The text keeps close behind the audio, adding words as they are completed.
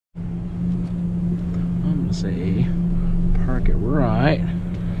say park it right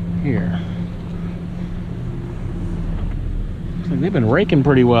here. Looks like they've been raking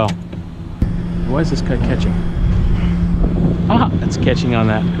pretty well. Why is this guy catching? Ah, it's catching on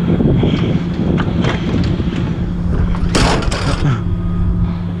that.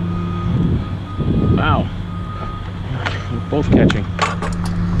 Wow. We're both catching.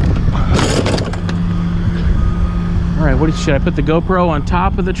 All right, should I put the GoPro on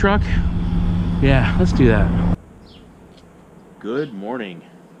top of the truck? Yeah, let's do that. Good morning.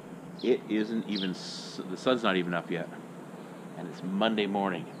 It isn't even, the sun's not even up yet. And it's Monday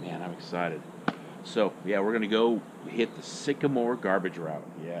morning. Man, I'm excited. So, yeah, we're going to go hit the Sycamore garbage route.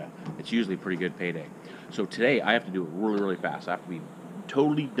 Yeah, it's usually a pretty good payday. So today, I have to do it really, really fast. I have to be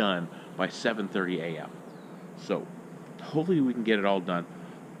totally done by 7:30 a.m. So, hopefully we can get it all done.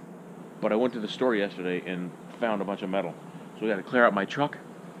 But I went to the store yesterday and found a bunch of metal. So we got to clear out my truck.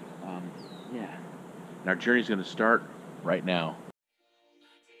 Yeah. And our journey's going to start right now.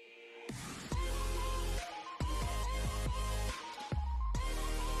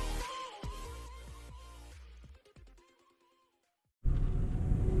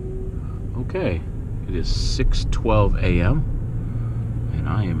 Okay, it is 6:12 a.m. and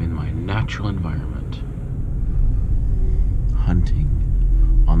I am in my natural environment,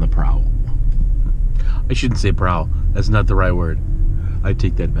 hunting on the prowl. I shouldn't say prowl, that's not the right word. I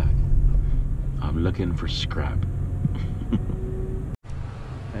take that back. I'm looking for scrap.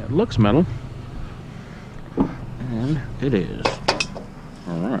 It looks metal, and it is.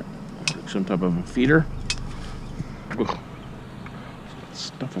 Alright, some type of a feeder. Ugh.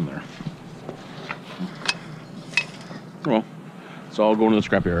 Stuff in there. Well, it's all going to the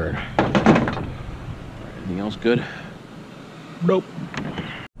scrapyard. Anything else good? Nope.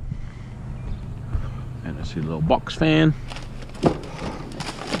 And I see a little box fan.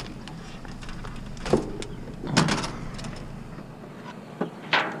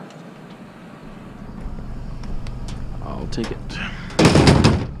 I'll take it.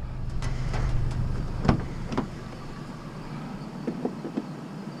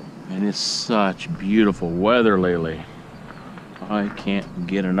 And it's such beautiful weather lately. I can't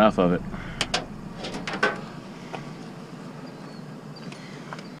get enough of it.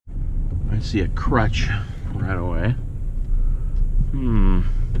 I see a crutch right away.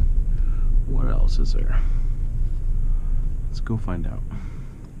 What else is there? Let's go find out.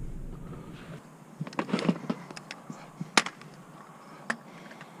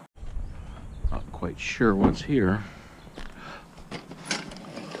 Not quite sure what's here.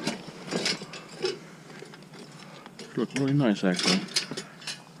 Look really nice, actually.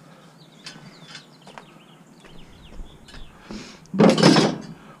 But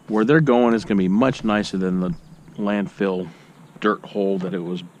where they're going is going to be much nicer than the landfill dirt hole that it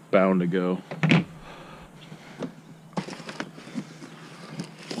was bound to go.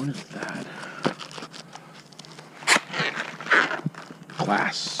 What is that?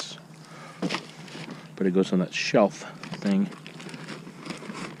 Glass. But it goes on that shelf thing.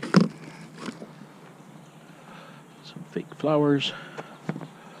 Fake flowers.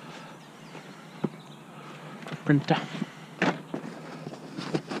 Printer.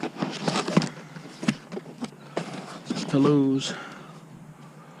 Pillows.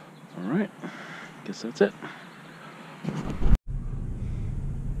 Alright. Guess that's it.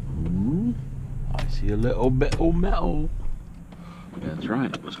 Ooh, I see a little bit of metal. That's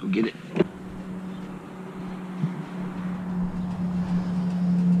right. Let's go get it.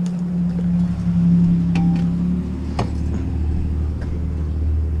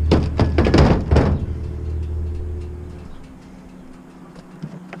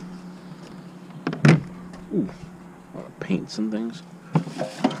 Ooh, a lot of paints and things. Is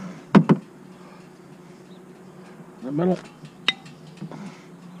that metal?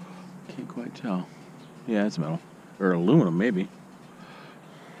 Can't quite tell. Yeah, it's metal. Or aluminum, maybe.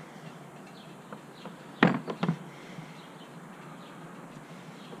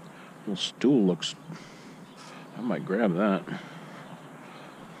 Little stool looks... I might grab that.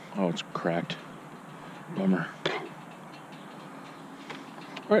 Oh, it's cracked. Bummer.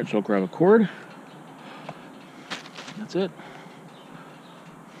 Alright, so I'll grab a cord. That's it.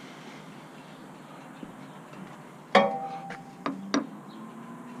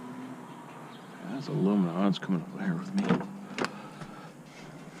 That's aluminum. Oh, it's coming over here with me.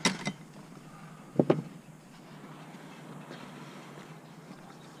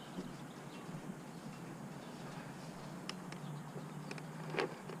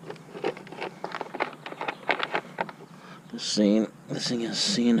 This thing has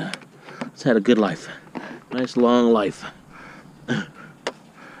seen, it's had a good life. Nice long life.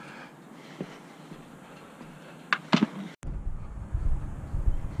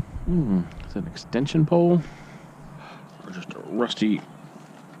 Is that an extension pole? Or just a rusty?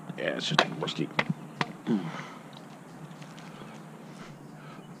 Yeah, it's just a rusty.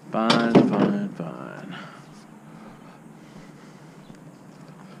 Fine, fine, fine.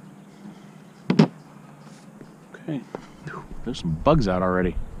 Okay. There's some bugs out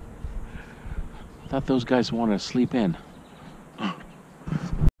already. Thought those guys wanted to sleep in.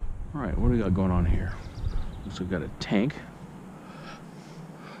 Alright, what do we got going on here? Looks like we got a tank.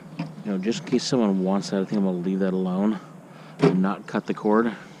 You know, just in case someone wants that, I think I'm going to leave that alone and not cut the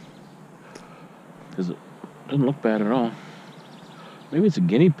cord. Because it doesn't look bad at all. Maybe it's a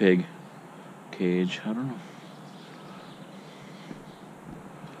guinea pig cage. I don't know.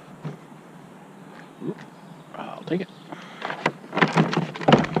 Oop, I'll take it.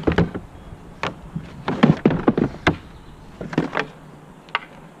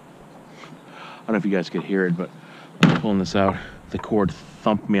 I don't know if you guys could hear it, but I'm pulling this out. The cord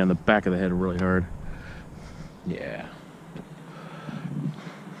thumped me on the back of the head really hard. Yeah.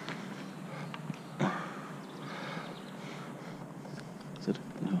 Is it?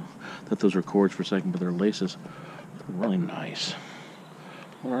 No. I thought those were cords for a second, but they're laces. They're really nice.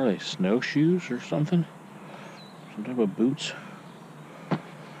 What are they? Snowshoes or something? Some type of boots?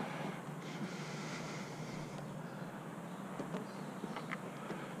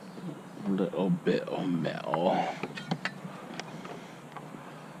 A little bit of metal.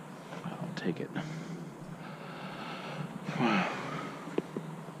 I'll take it. Wow.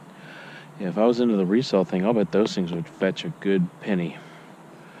 Yeah, if I was into the resale thing, I'll bet those things would fetch a good penny.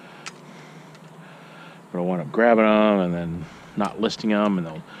 But I wind up grabbing them and then not listing them, and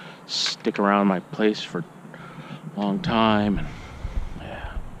they'll stick around my place for a long time. And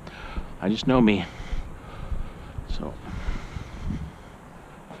yeah, I just know me. So.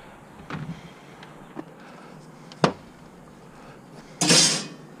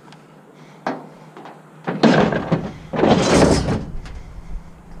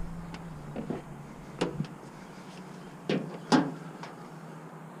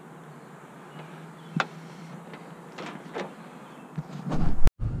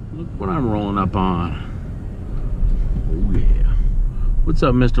 Look what I'm rolling up on. Oh yeah. What's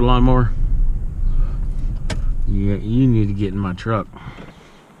up, Mr. Lawnmower? Yeah, you need to get in my truck.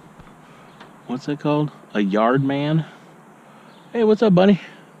 What's that called? A yard man? Hey, what's up, buddy?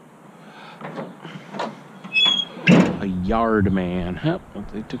 A yard man. Yep,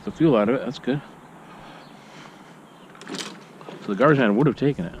 they took the fuel out of it. That's good. So the garbage man would have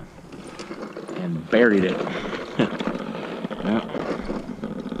taken it and buried it. Yep.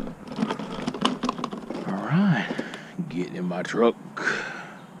 Alright, get in my truck.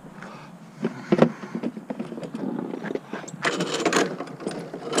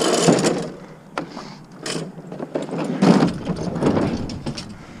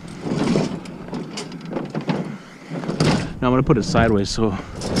 Now I'm going to put it sideways so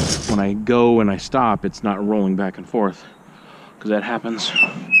when I go and I stop, it's not rolling back and forth. Because that happens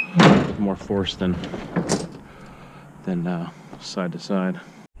with more force than side to side.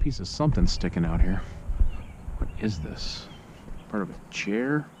 Piece of something sticking out here. What is this? Part of a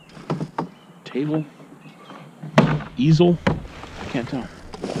chair? Table? Easel? I can't tell.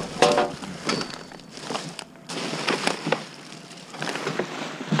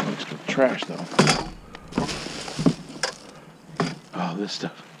 Looks like trash though. Oh, this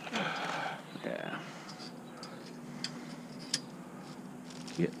stuff. Yeah.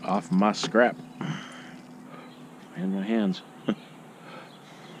 Get off my scrap. And my hands.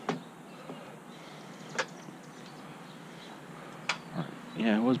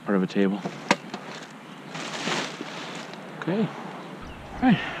 Yeah, it was part of a table. Okay.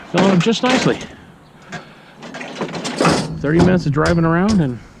 Alright, filling up just nicely. 30 minutes of driving around,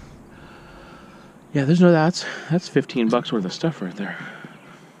 and yeah, there's no that's 15 bucks worth of stuff right there.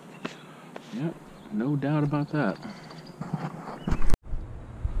 Yep, no doubt about that.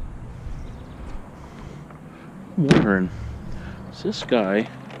 I'm wondering, is this guy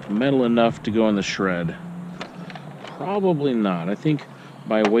metal enough to go in the shred? Probably not. I think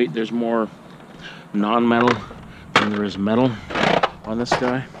by weight there's more non-metal than there is metal on this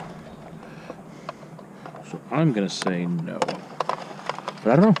guy. So I'm gonna say no. But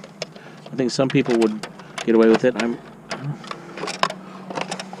I don't know. I think some people would get away with it. I don't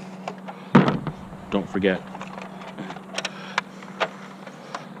know. Don't forget.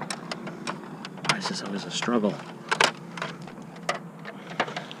 Why is this always a struggle?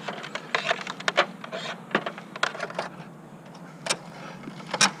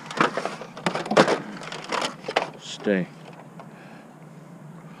 Stay.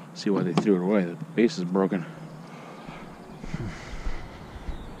 See why they threw it away. The base is broken.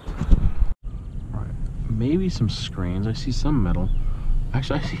 maybe some screens. I see some metal.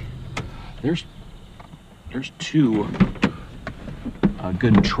 Actually, I see there's two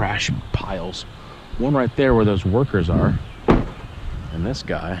good trash piles. One right there where those workers are, and this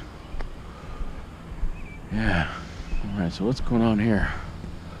guy. Yeah. All right. So what's going on here?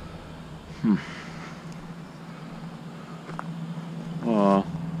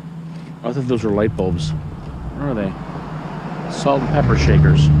 I thought those were light bulbs. Where are they? Salt and pepper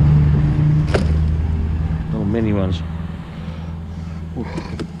shakers. Little mini ones. Ooh.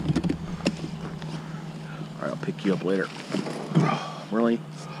 All right, I'll pick you up later. Really?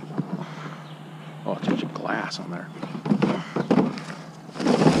 Oh, it's a bunch of glass on there.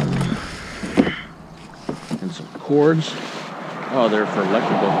 And some cords. Oh, they're for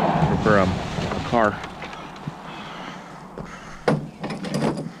electrical, for a car.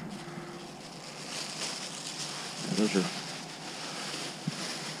 Those are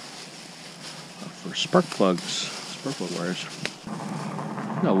for spark plugs, spark plug wires.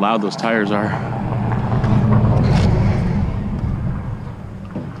 Look how loud those tires are.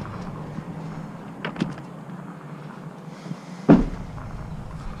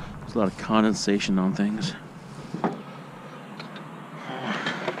 There's a lot of condensation on things.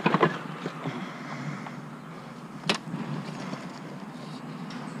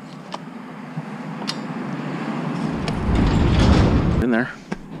 In there.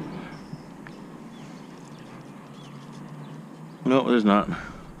 No, there's not.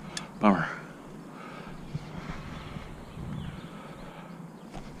 Bummer.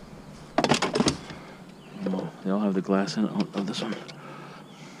 Oh, they all have the glass in it. Oh, this one.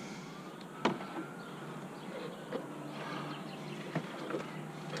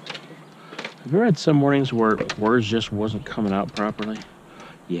 Have you ever had some mornings where words just wasn't coming out properly?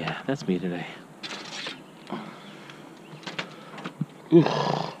 Yeah, that's me today.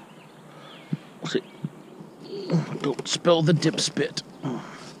 Ugh. See. Don't spill the dip spit.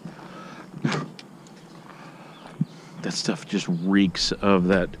 That stuff just reeks of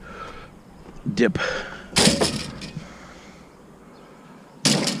that dip.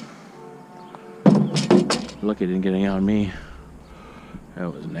 Lucky it didn't get any on me.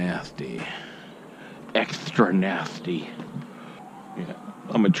 That was nasty. Extra nasty. Yeah,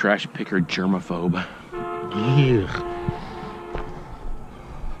 I'm a trash picker germaphobe. Yeah.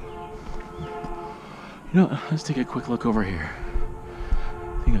 You know what? Let's take a quick look over here.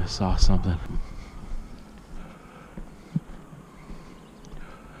 I think I saw something.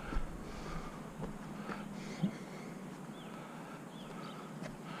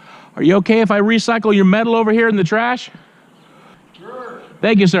 Are you okay if I recycle your metal over here in the trash? Sure.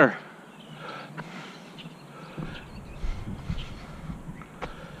 Thank you, sir.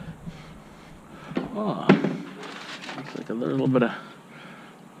 Oh, looks like a little bit of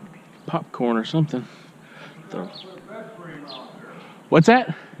popcorn or something. What's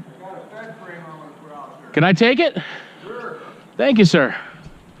that? Can I take it? Sure. Thank you, sir.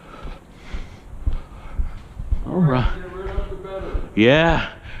 All right.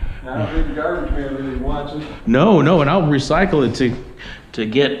 Yeah. I don't think the garbage man really wants it. No, and I'll recycle it to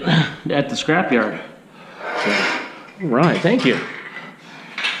get at the scrapyard. So, all right, thank you.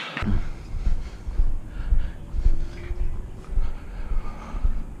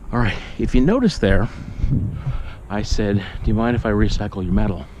 All right, if you notice there, I said, do you mind if I recycle your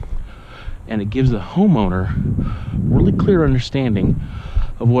metal? And it gives the homeowner really clear understanding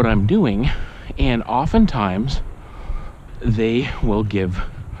of what I'm doing, and oftentimes they will give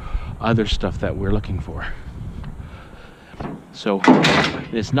other stuff that we're looking for. So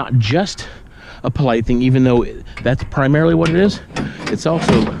it's not just a polite thing, even though that's primarily what it is. It's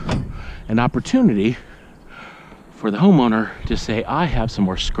also an opportunity for the homeowner to say, I have some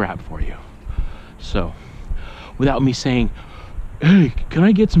more scrap for you. So without me saying, hey, can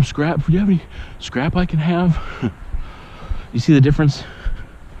I get some scrap? Do you have any scrap I can have? You see the difference?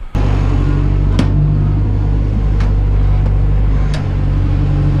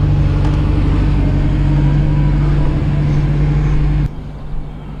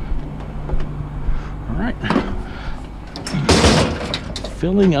 All right.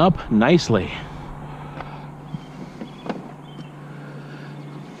 Filling up nicely.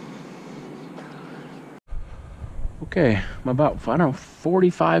 Okay, I'm about, I don't know,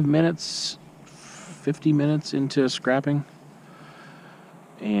 45 minutes, 50 minutes into scrapping.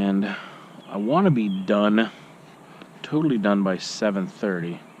 And I want to be done, totally done by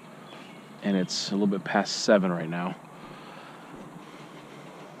 7:30. And it's a little bit past 7 right now.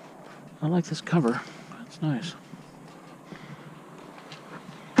 I like this cover, it's nice.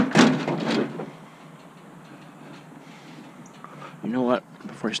 You know what,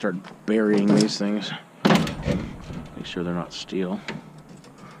 before I start burying these things, sure they're not steel.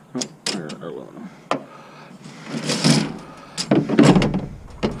 Oh, they're aluminum.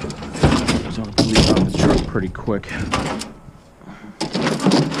 So I'll leave off the truck pretty quick.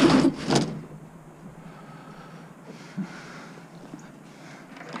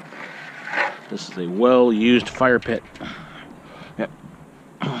 This is a well-used fire pit. Yep.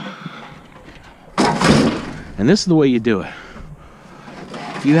 And this is the way you do it.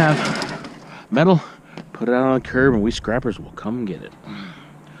 If you have metal, put it out on the curb and we scrappers will come and get it.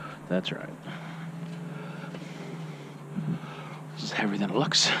 That's right. This is heavier than it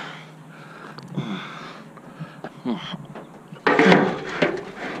looks.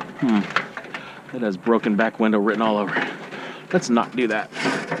 It has broken back window written all over it. Let's not do that.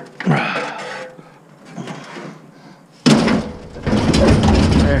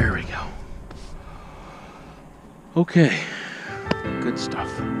 There we go. Okay, good stuff.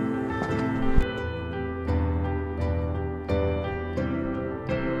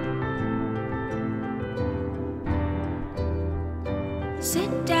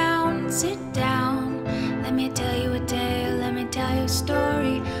 Sit down, let me tell you a tale, let me tell you a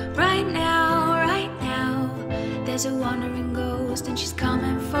story. Right now, there's a wandering ghost and she's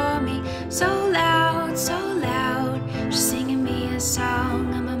coming for me. So loud, she's singing me a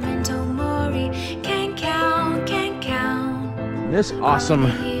song, I'm a mental mori. Can't count. This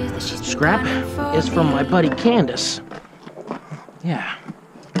awesome scrap is from my buddy Candace. Yeah.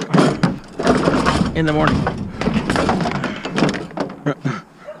 In the morning.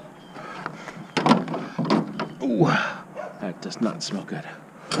 Ooh, that does not smell good.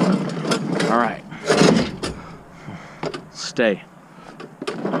 All right. Stay.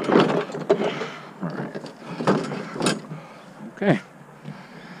 All right. Okay.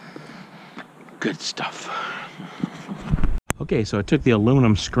 Good stuff. Okay, so I took the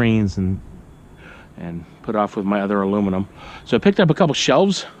aluminum screens and put off with my other aluminum. So I picked up a couple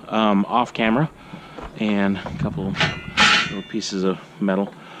shelves off camera and a couple little pieces of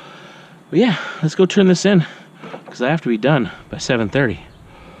metal. But yeah, let's go turn this in because I have to be done by 7:30.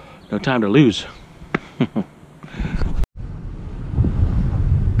 No time to lose.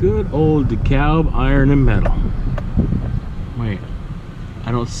 Good old DeKalb iron and metal. Wait,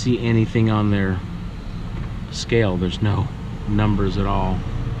 I don't see anything on their scale. There's no numbers at all.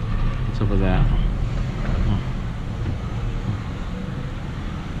 What's up with that?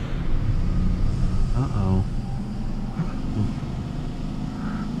 Uh-oh.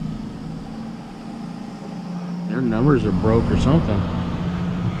 Their numbers are broke or something.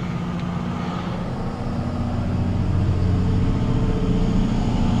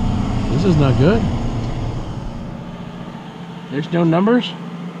 This is not good. There's no numbers.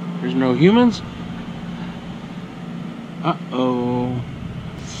 There's no humans. Uh-oh.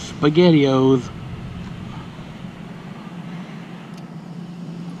 SpaghettiOs.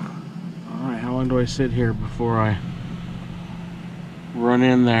 Alright, how long do I sit here before I run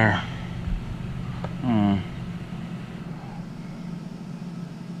in there?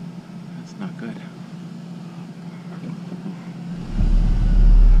 That's not good.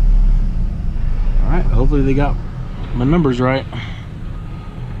 Alright, hopefully they got my numbers right.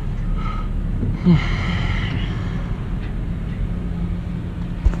 I'm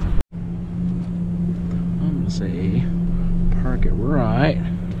gonna say park it right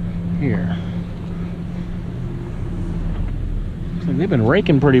here. Looks like they've been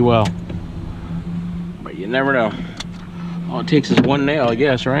raking pretty well, but you never know. All it takes is one nail, I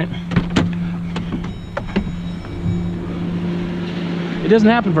guess, right? It doesn't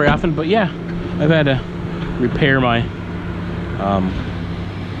happen very often, but yeah, I've had to repair my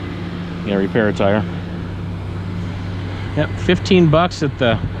repair a tire. Yep, 15 bucks at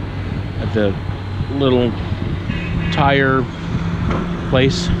the little tire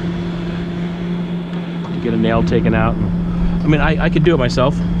place to get a nail taken out. I mean, I could do it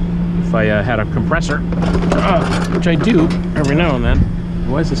myself if I had a compressor, which I do every now and then.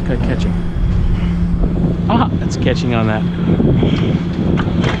 Why is this guy catching? Ah, it's catching on that.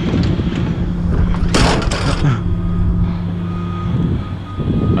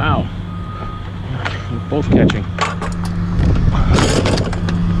 Wow, they're both catching.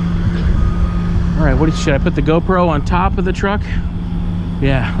 All right, should I put the GoPro on top of the truck?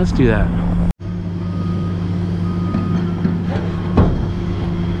 Yeah, let's do that.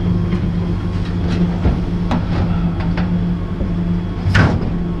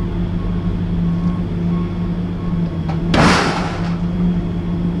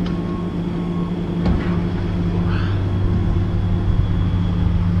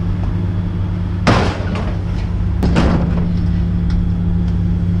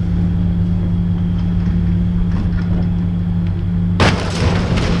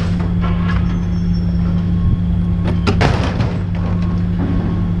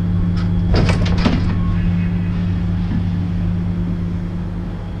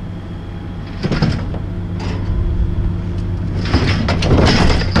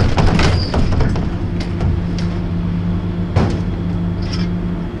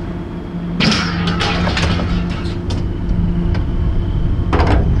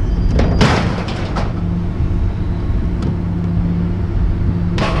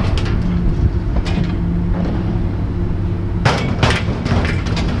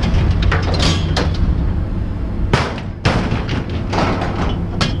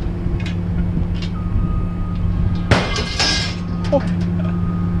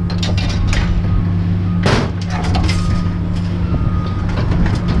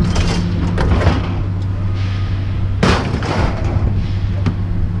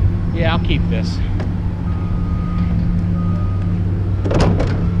 this.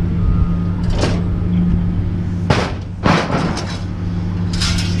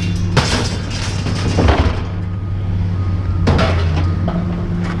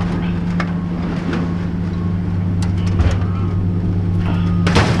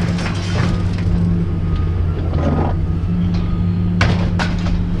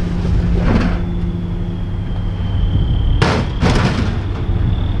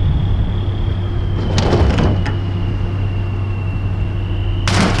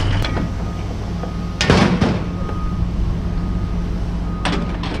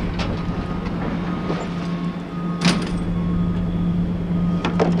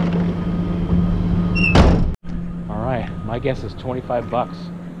 My guess is 25 bucks.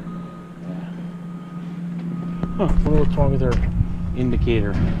 Huh, I wonder what's wrong with our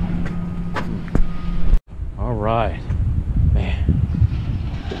indicator. All right. Man,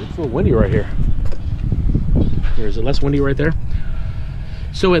 it's a little windy right here. Or is it less windy right there?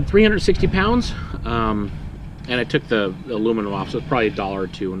 So at 360 pounds, and I took the aluminum off, so it's probably $1 or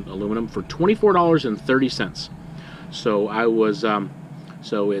 $2 in aluminum for $24.30. So I was,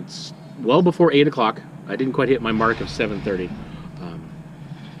 so it's well before 8 o'clock. I didn't quite hit my mark of 7:30,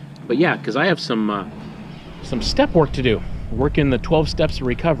 but yeah, because I have some step work to do, working the 12 steps of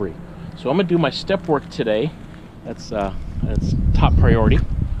recovery. So I'm gonna do my step work today. That's top priority,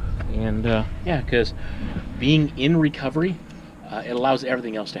 and yeah, because being in recovery, it allows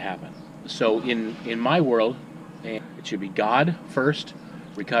everything else to happen. So in my world, it should be God first,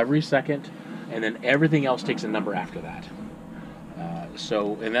 recovery second, and then everything else takes a number after that.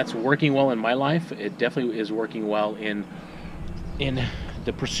 So, and that's working well in my life. It definitely is working well in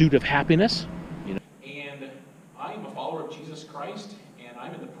the pursuit of happiness. You know. And I am a follower of Jesus Christ, and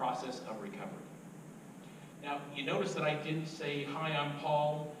I'm in the process of recovery. Now, you notice that I didn't say, "Hi, I'm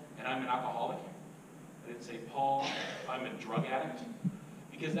Paul, and I'm an alcoholic." I didn't say, "Paul, I'm a drug addict,"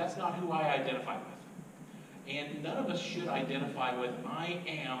 because that's not who I identify with. And none of us should identify with, "I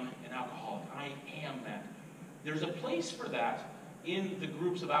am an alcoholic. I am that." There's a place for that in the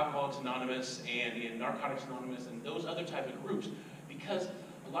groups of Alcoholics Anonymous and in Narcotics Anonymous and those other type of groups, because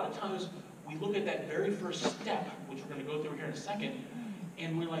a lot of times we look at that very first step, which we're going to go through here in a second,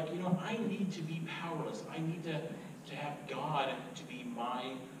 and we're like, you know, I need to be powerless. I need to have God to be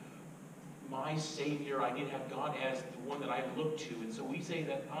my Savior. I need to have God as the one that I look to. And so we say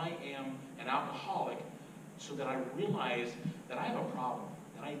that I am an alcoholic so that I realize that I have a problem,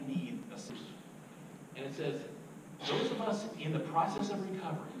 that I need a solution. And it says, those of us in the process of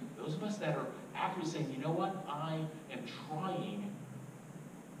recovery, those of us that are actually saying, you know what, I am trying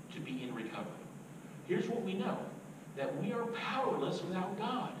to be in recovery. Here's what we know, that we are powerless without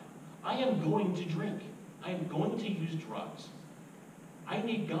God. I am going to drink. I am going to use drugs. I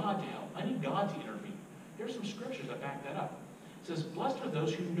need God to help. I need God to intervene. Here's some scriptures that back that up. It says, blessed are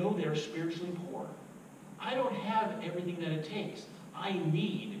those who know they're spiritually poor. I don't have everything that it takes. I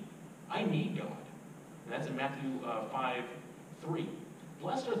need God. And that's in Matthew 5:3.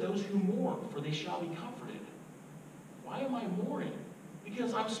 Blessed are those who mourn, for they shall be comforted. Why am I mourning?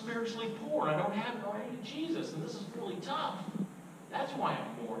 Because I'm spiritually poor. I don't have it already to Jesus, and this is really tough. That's why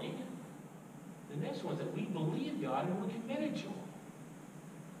I'm mourning. The next one is that we believe God and we're committed to Him.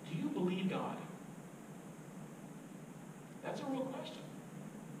 Do you believe God? That's a real question.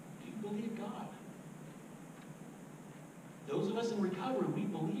 Do you believe God? Those of us in recovery, we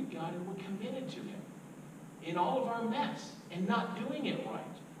believe God and we're committed to Him. In all of our mess and not doing it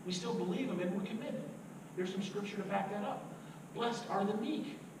right, we still believe Him and we're committed. There's some scripture to back that up. Blessed are the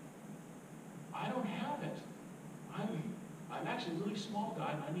meek. I don't have it. I'm actually really small,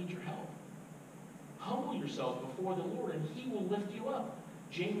 God, and I need your help. Humble yourself before the Lord and He will lift you up.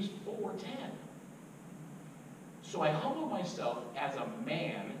 James 4:10. So I humble myself as a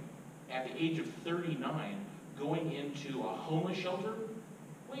man at the age of 39 going into a homeless shelter.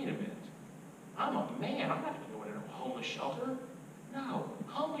 Wait a minute. I'm a man. I'm not going to go into a homeless shelter. No.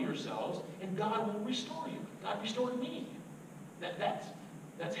 Humble yourselves, and God will restore you. God restored me. That's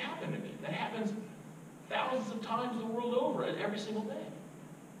happened to me. That happens thousands of times the world over, every single day.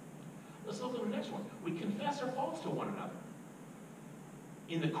 Let's look at the next one. We confess our faults to one another.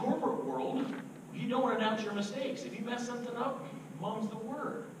 In the corporate world, you don't announce your mistakes. If you mess something up, mum's the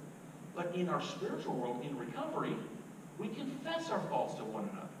word. But in our spiritual world, in recovery, we confess our faults to one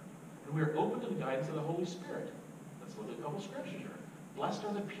another. And we are open to the guidance of the Holy Spirit. Let's look at a couple scriptures here. Blessed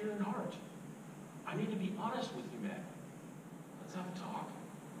are the pure in heart. I need to be honest with you, men. Let's have a talk.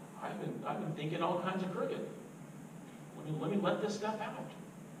 I've been thinking all kinds of crooked. Let me let this stuff out.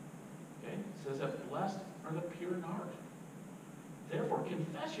 Okay? It says that blessed are the pure in heart. Therefore,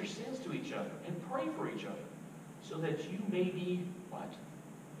 confess your sins to each other and pray for each other, so that you may be, what?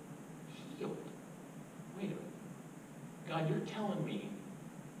 Healed. Wait a minute. God, you're telling me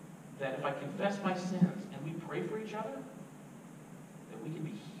that if I confess my sins and we pray for each other, that we can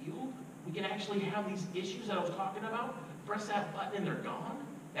be healed? We can actually have these issues that I was talking about? Press that button and they're gone?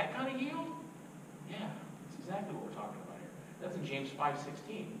 That kind of healed? Yeah, that's exactly what we're talking about here. That's in James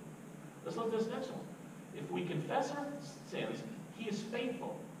 5:16. Let's look at this next one. If we confess our sins, he is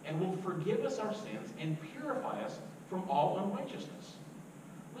faithful and will forgive us our sins and purify us from all unrighteousness.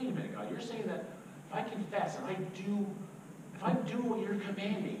 Wait a minute, God, you're saying that if I confess and if I'm doing what you're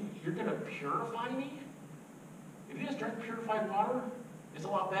commanding, you're going to purify me? If you just drink purified water, it's a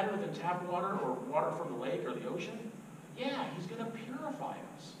lot better than tap water or water from the lake or the ocean. Yeah, he's going to purify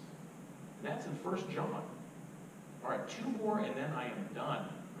us. And that's in 1 John. All right, 2 more and then I am done.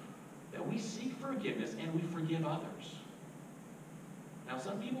 That we seek forgiveness and we forgive others. Now,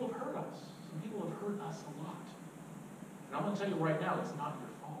 some people have hurt us. Some people have hurt us a lot. And I'm going to tell you right now, it's not your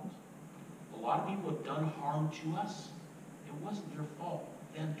fault. A lot of people have done harm to us. It wasn't your fault,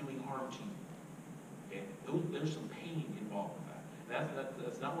 them doing harm to you. Okay? There's some pain involved with that.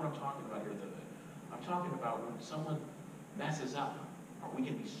 That's not what I'm talking about here. I'm talking about when someone messes up, are we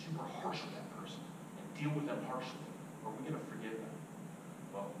going to be super harsh with that person and deal with them harshly? Or are we going to forgive them?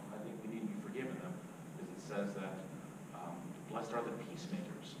 Well, I think we need to be forgiving them, because it says that blessed are the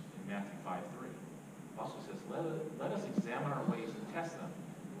peacemakers in Matthew 5:3. It also says, let us examine our ways and test them.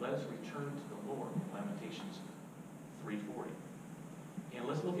 Let us return to the Lord, Lamentations 3:40. And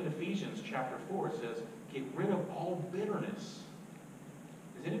let's look at Ephesians chapter 4. It says, get rid of all bitterness.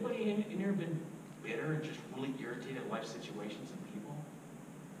 Has anybody in here been bitter and just really irritated at life situations and people?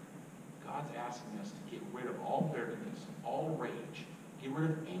 God's asking us to get rid of all bitterness, all rage, get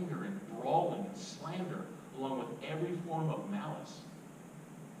rid of anger and brawling and slander, along with every form of malice.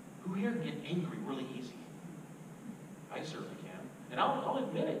 Who here can get angry really easy? I certainly can. And I'll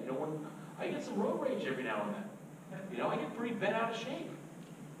admit it, when I get some road rage every now and then. I get pretty bent out of shape.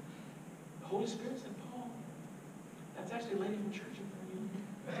 The Holy Spirit said, Paul, that's actually a lady from church in front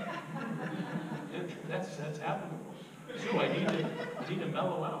of you. That's happened before. So I need to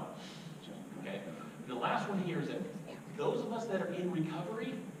mellow out. Okay? The last one here is that those of us that are in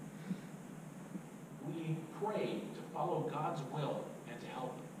recovery, we pray to follow God's will and to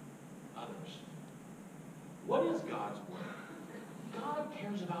help others. What is God's will? God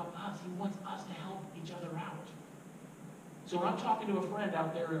cares about us. He wants us to help each other out. So when I'm talking to a friend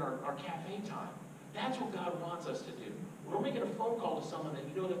out there in our cafe time, that's what God wants us to do. When we're making a phone call to someone that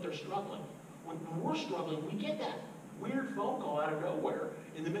you know that they're struggling, when we're struggling, we get that weird phone call out of nowhere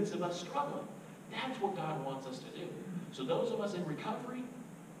in the midst of us struggling. That's what God wants us to do. So those of us in recovery,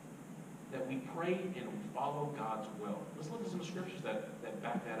 that we pray and we follow God's will. Let's look at some scriptures that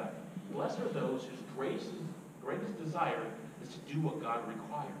back that up. Blessed are those whose greatest desire is to do what God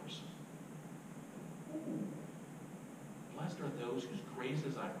requires. Ooh. Blessed are those whose greatest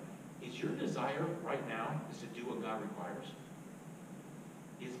desire. Is your desire right now is to do what God requires?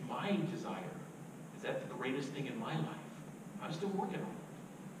 Is my desire, is that the greatest thing in my life? I'm still working on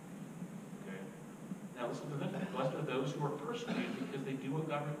it. Okay? Now listen to this. Blessed are those who are persecuted because they do what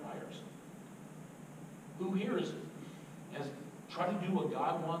God requires. Who here has tried to do what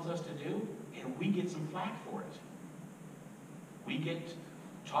God wants us to do, and we get some flack for it? We get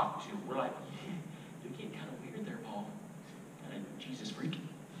talked to. We're like, you're getting kind of weird there, Paul. Kind of Jesus freaky.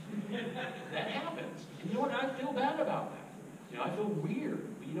 That happens. And you know what? I feel bad about that. I feel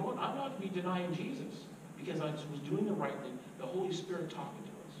weird. But you know what? I'm not going to be denying Jesus, because I was doing the right thing. The Holy Spirit talking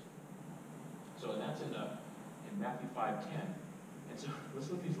to us. So that's in Matthew 5:10. And so let's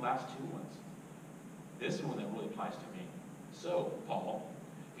look at these last two ones. This is one that really applies to me. So, Paul,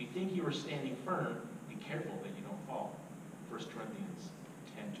 if you think you are standing firm, be careful that you don't fall. 1 Corinthians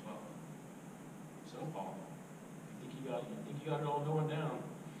 10:12. So, Paul, you think you got it all going down.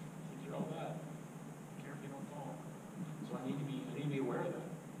 You think you're all that. Be careful you don't fall. So I need to be aware of that.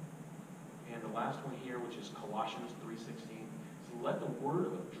 And the last one here, which is Colossians 3:16, so let the word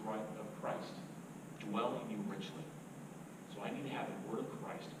of Christ dwell in you richly. So I need to have the word of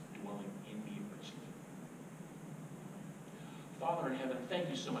Christ dwelling in me richly. Father in heaven, thank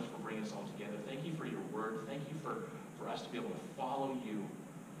you so much for bringing us all together. Thank you for your word. Thank you for us to be able to follow you,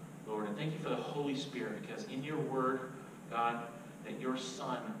 Lord. And thank you for the Holy Spirit, because in your word, God, that your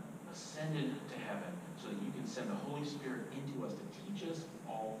Son ascended to heaven so that you can send the Holy Spirit into us to teach us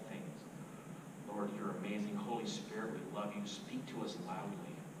all things. Lord, you're amazing. Holy Spirit, we love you. Speak to us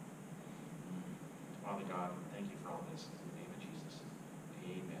loudly. Father God, thank you for all this.